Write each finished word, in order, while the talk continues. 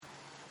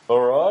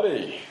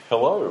Alrighty,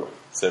 hello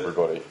to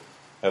everybody.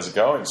 How's it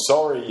going?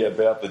 Sorry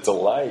about the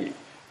delay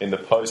in the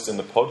post and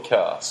the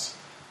podcast.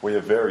 We are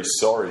very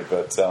sorry,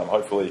 but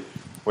hopefully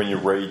when you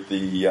read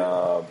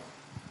the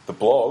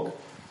blog,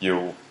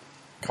 you'll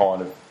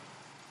kind of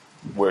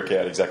work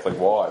out exactly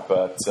why.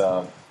 But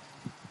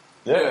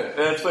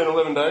it's been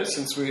 11 days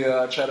since we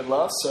chatted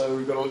last, so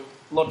we've got a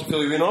lot to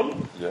fill you in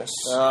on. Yes.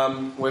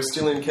 We're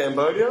still in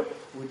Cambodia,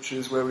 which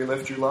is where we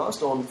left you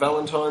last, on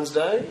Valentine's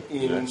Day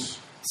in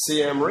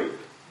Siem Reap.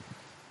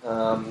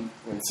 And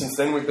since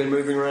then we've been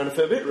moving around a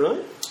fair bit,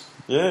 really.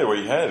 Yeah,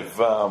 we have.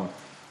 I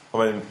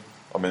mean,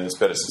 it's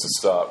better to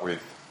start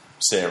with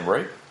Siem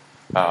Reap.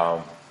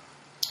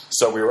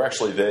 So we were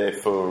actually there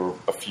for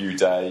a few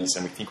days,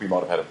 and we think we might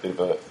have had a bit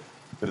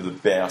of the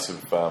bout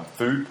of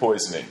food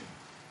poisoning,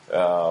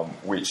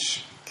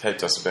 which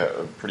kept us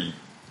about pretty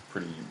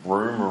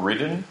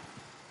room-ridden.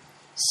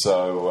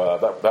 So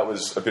that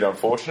was a bit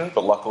unfortunate,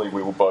 but luckily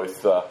we were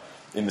both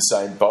in the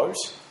same boat.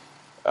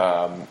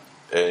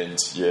 And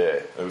yeah,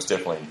 it was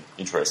definitely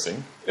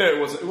interesting. Yeah,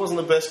 it wasn't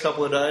the best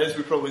couple of days.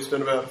 We probably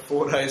spent about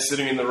 4 days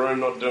sitting in the room,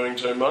 not doing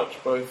too much.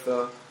 Both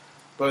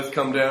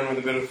come down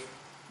with a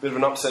bit of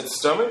an upset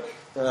stomach.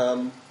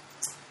 But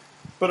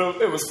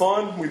it was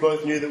fine. We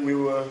both knew that we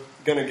were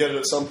going to get it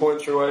at some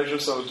point through Asia,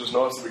 so it was just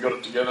nice that we got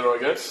it together, I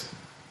guess.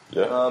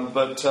 Yeah.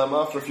 But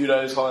after a few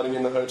days hiding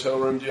in the hotel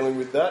room dealing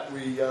with that,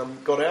 we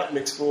got out and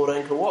explored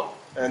Angkor Wat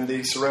and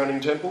the surrounding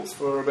temples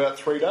for about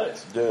 3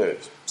 days. Yeah.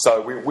 So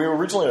we were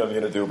originally only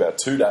going to do about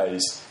 2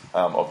 days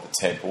of the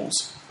temples,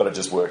 but it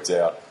just worked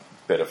out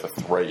better for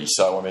 3.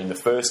 So, I mean, the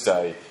first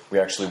day we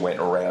actually went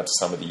around to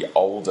some of the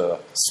older,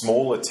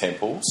 smaller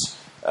temples,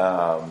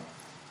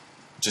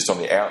 just on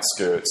the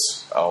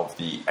outskirts of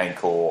the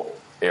Angkor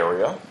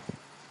area,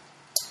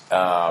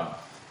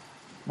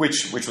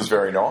 which was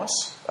very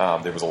nice.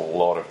 There was a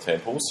lot of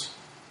temples.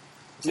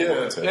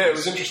 It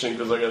was interesting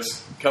because I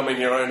guess coming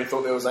here I only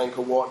thought there was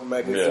Angkor Wat and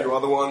maybe a few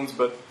other ones,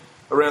 but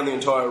around the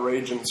entire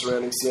region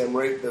surrounding Siem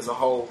Reap there's a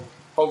whole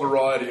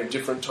variety of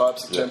different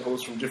types of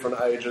temples from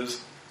different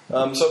ages.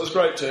 So it was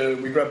great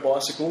we grabbed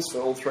bicycles for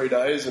all 3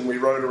 days and we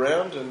rode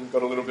around and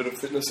got a little bit of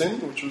fitness in,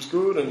 which was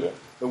good, and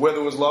the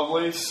weather was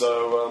lovely,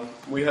 so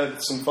we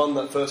had some fun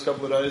that first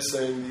couple of days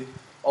seeing the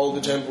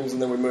older temples,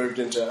 and then we moved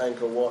into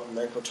Angkor Wat and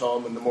Angkor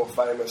Thom and the more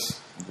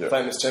famous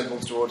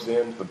temples towards the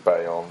end. The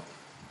Bayon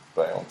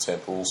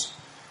temples.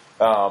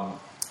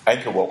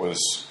 Angkor Wat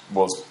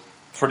was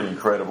pretty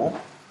incredible.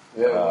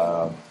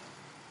 Yeah.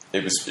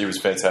 It was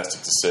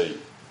fantastic to see.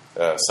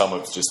 Some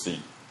of just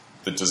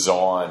the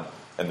design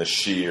and the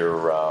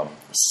sheer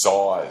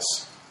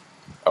size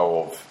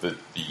of the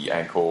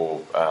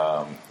Angkor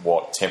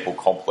Wat temple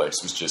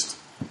complex was just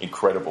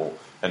incredible,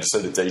 and to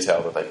see the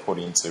detail that they put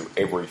into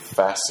every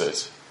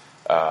facet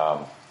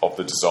of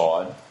the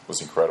design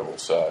was incredible.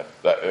 So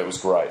it was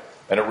great,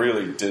 and it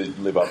really did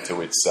live up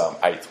to its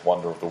 8th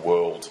wonder of the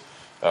world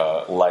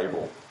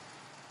label.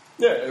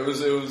 Yeah, it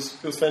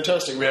was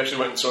fantastic. We actually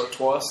went and saw it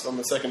twice. On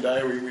the second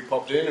day, we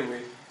popped in and we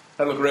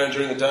had a look around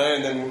during the day,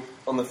 and then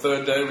on the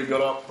third day, we got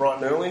up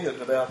bright and early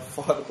at about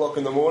 5 o'clock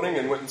in the morning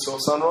and went and saw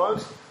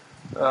sunrise,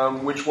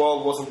 which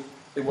while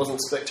it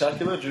wasn't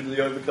spectacular due to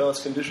the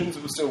overcast conditions,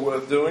 it was still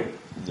worth doing.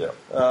 Yeah.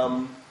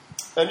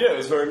 And yeah, it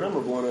was very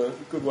memorable and a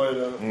good way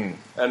to...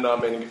 And I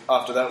mean,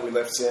 after that we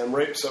left Siem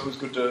Reap, so it was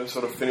good to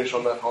sort of finish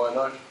on that high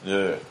note.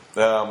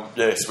 Yeah.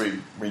 Yes, we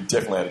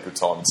definitely had a good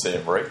time in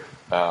Siem Reap.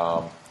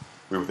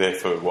 We were there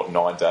for,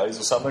 9 days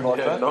or something like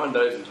that? 9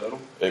 days in total.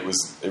 It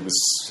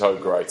was so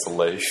great to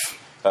leave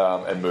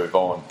and move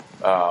on.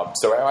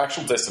 So our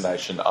actual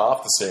destination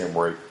after Siem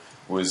Reap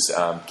was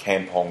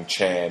Kampong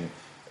Cham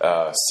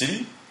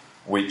City,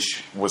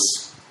 which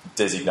was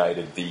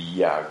designated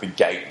the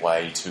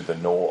gateway to the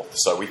north.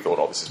 So we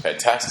thought, this is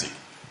fantastic,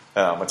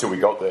 until we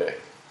got there,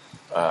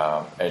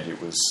 and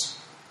it was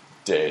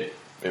dead.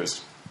 There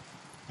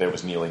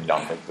was nearly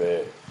nothing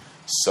there.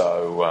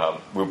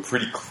 So we were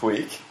pretty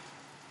quick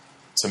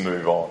to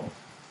move on.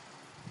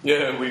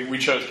 Yeah, we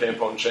chose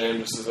Kampong Cham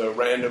just as a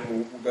random,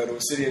 we'll go to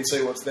a city and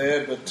see what's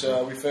there, but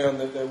we found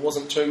that there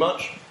wasn't too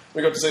much.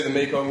 We got to see the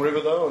Mekong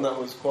River though, and that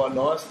was quite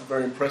nice. It's a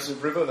very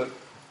impressive river that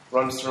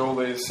runs through all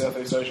these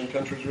Southeast Asian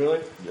countries, really.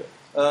 Yeah.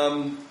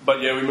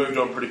 But yeah, we moved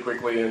on pretty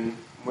quickly, and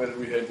where did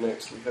we head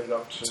next? We headed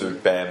up to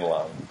Ban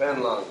Lung.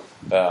 Ban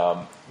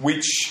Lung.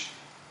 Which,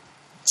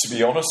 to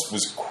be honest,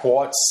 was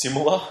quite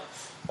similar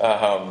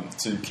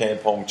to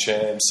Kampong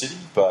Cham City,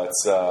 but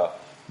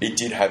it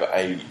did have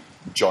a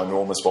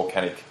ginormous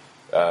volcanic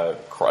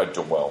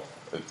crater. Well,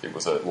 it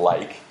was a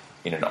lake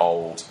in an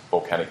old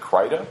volcanic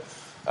crater,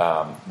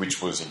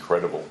 which was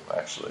incredible,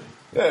 actually.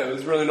 Yeah, it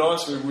was really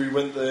nice. We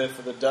went there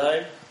for the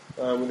day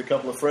with a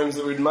couple of friends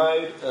that we'd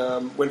made.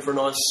 Went for a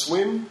nice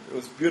swim. It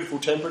was beautiful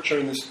temperature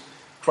in this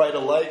crater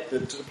lake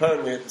that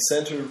apparently at the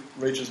centre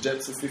reaches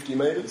depths of 50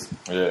 metres.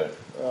 Yeah.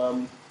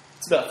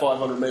 It's about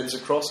 500 metres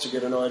across to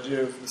get an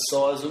idea of the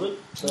size of it.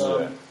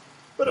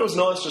 But it was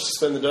nice just to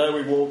spend the day.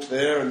 We walked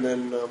there and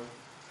then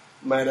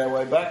made our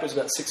way back. It was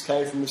about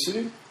 6k from the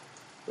city.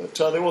 But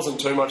there wasn't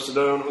too much to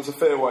do, and it was a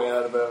fair way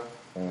out of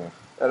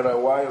out of our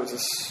way. It was a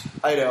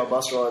 8-hour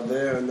bus ride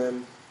there, and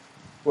then,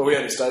 well, we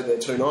only stayed there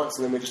 2 nights,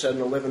 and then we just had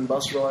an 11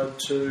 bus ride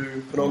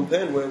to Phnom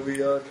Penh, where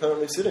we are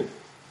currently sitting.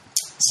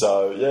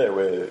 So, yeah,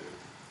 we're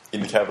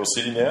in the capital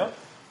city now.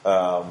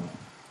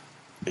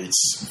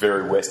 It's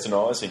very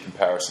westernised in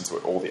comparison to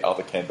all the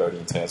other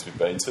Cambodian towns we've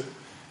been to,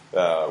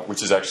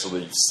 which is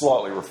actually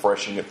slightly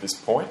refreshing at this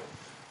point.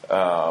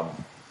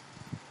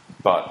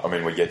 But, I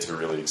mean, we get to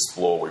really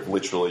explore. We've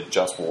literally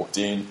just walked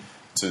in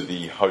to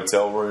the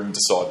hotel room,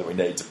 decided that we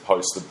need to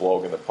post the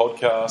blog and the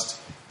podcast,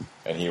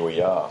 and here we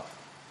are.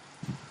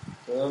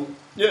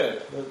 Yeah,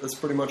 that's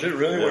pretty much it,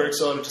 really. Yeah. We're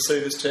excited to see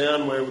this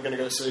town, where we're going to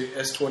go see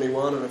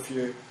S21 and a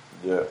few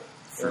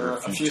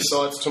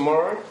sites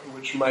tomorrow,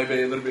 which may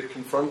be a little bit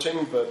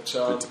confronting, but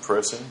a bit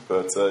depressing.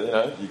 But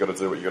you got to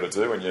do what you got to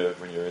do when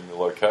you're in the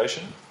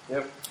location.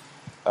 Yep.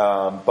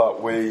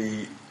 But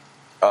we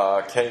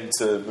are keen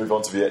to move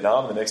on to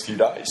Vietnam in the next few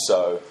days.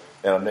 So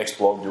in our next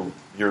blog, you'll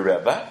hear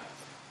about that.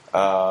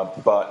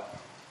 But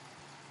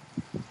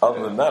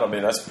other than that, I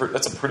mean, that's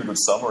a pretty good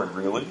summary,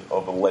 really,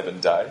 of 11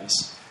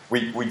 days.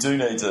 We do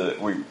need to.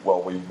 We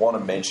want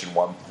to mention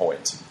one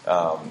point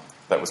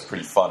that was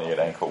pretty funny at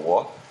Angkor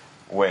Wat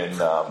when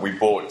we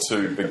bought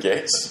 2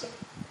 baguettes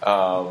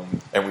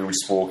and we were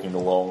just walking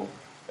along,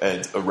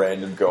 and a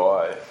random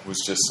guy was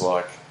just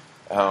like,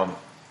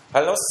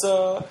 "Hello,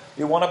 sir.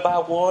 You want to buy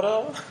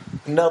water?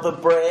 Another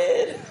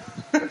bread?"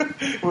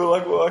 We're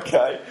like, "Well,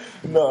 okay.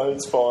 No,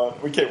 it's fine."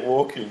 We kept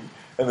walking.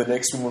 And the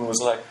next woman was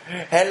like,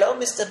 "Hello,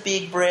 Mr.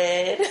 Big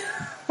Bread."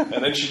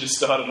 And then she just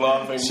started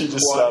laughing.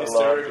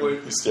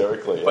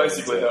 Hysterically.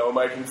 Basically, they were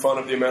making fun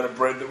of the amount of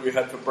bread that we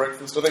had for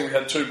breakfast. I think we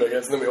had 2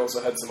 baguettes, and then we also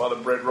had some other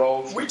bread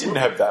rolls. We didn't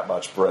have that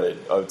much bread,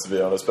 to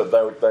be honest, but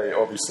they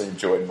obviously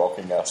enjoyed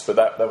mocking us. But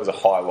that was a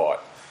highlight.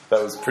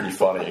 That was pretty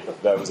funny.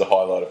 That was a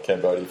highlight of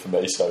Cambodia for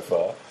me so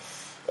far.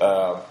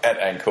 At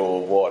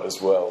Angkor Wat as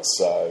well,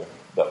 so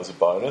that was a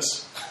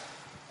bonus.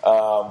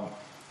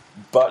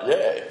 But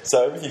yeah,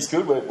 so everything's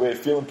good. We're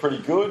feeling pretty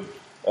good.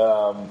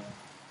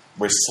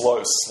 We're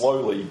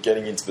slowly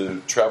getting into the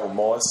travel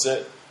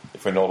mindset,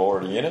 if we're not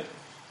already in it.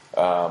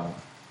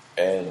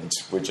 And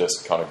we're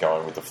just kind of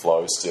going with the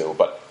flow still.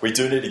 But we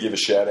do need to give a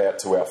shout out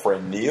to our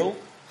friend Neil,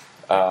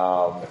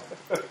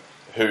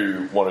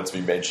 who wanted to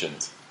be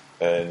mentioned.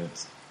 And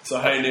so,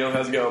 hey Neil,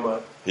 how's it going,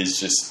 mate? He's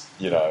just,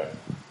 he's a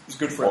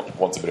good friend.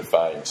 Wants a bit of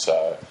fame,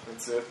 so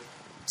that's it.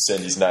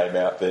 Send his name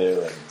out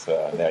there,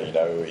 and now you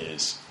know who he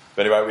is.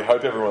 But anyway, we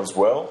hope everyone's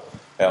well.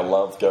 Our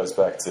love goes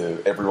back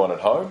to everyone at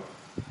home,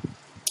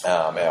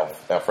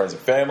 our friends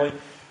and family.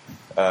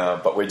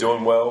 But we're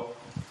doing well.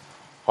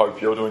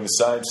 Hope you're doing the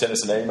same. Send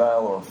us an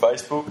email or on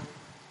Facebook.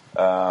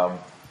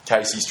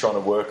 Casey's trying to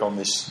work on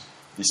this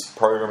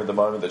program at the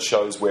moment that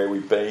shows where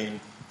we've been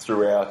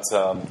throughout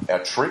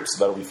our trip, so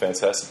that'll be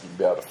fantastic. You'll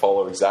be able to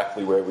follow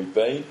exactly where we've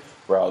been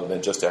rather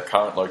than just our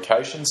current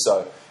location.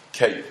 So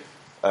keep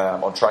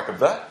on track of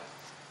that.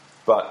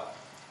 But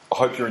I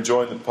hope you're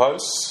enjoying the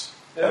posts.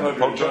 Yeah, I hope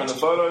you're enjoying the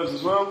photos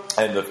as well.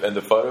 And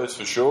the photos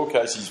for sure.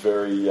 Casey's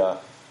very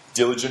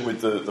diligent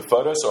with the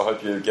photos, so I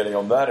hope you're getting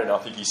on that. And I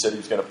think he said he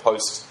was going to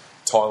post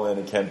Thailand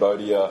and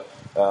Cambodia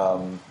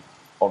on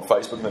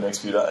Facebook in the next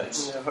few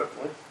days. Yeah,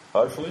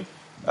 hopefully.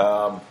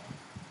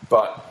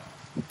 But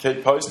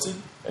keep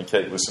posting and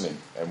keep listening,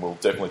 and we'll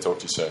definitely talk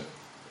to you soon.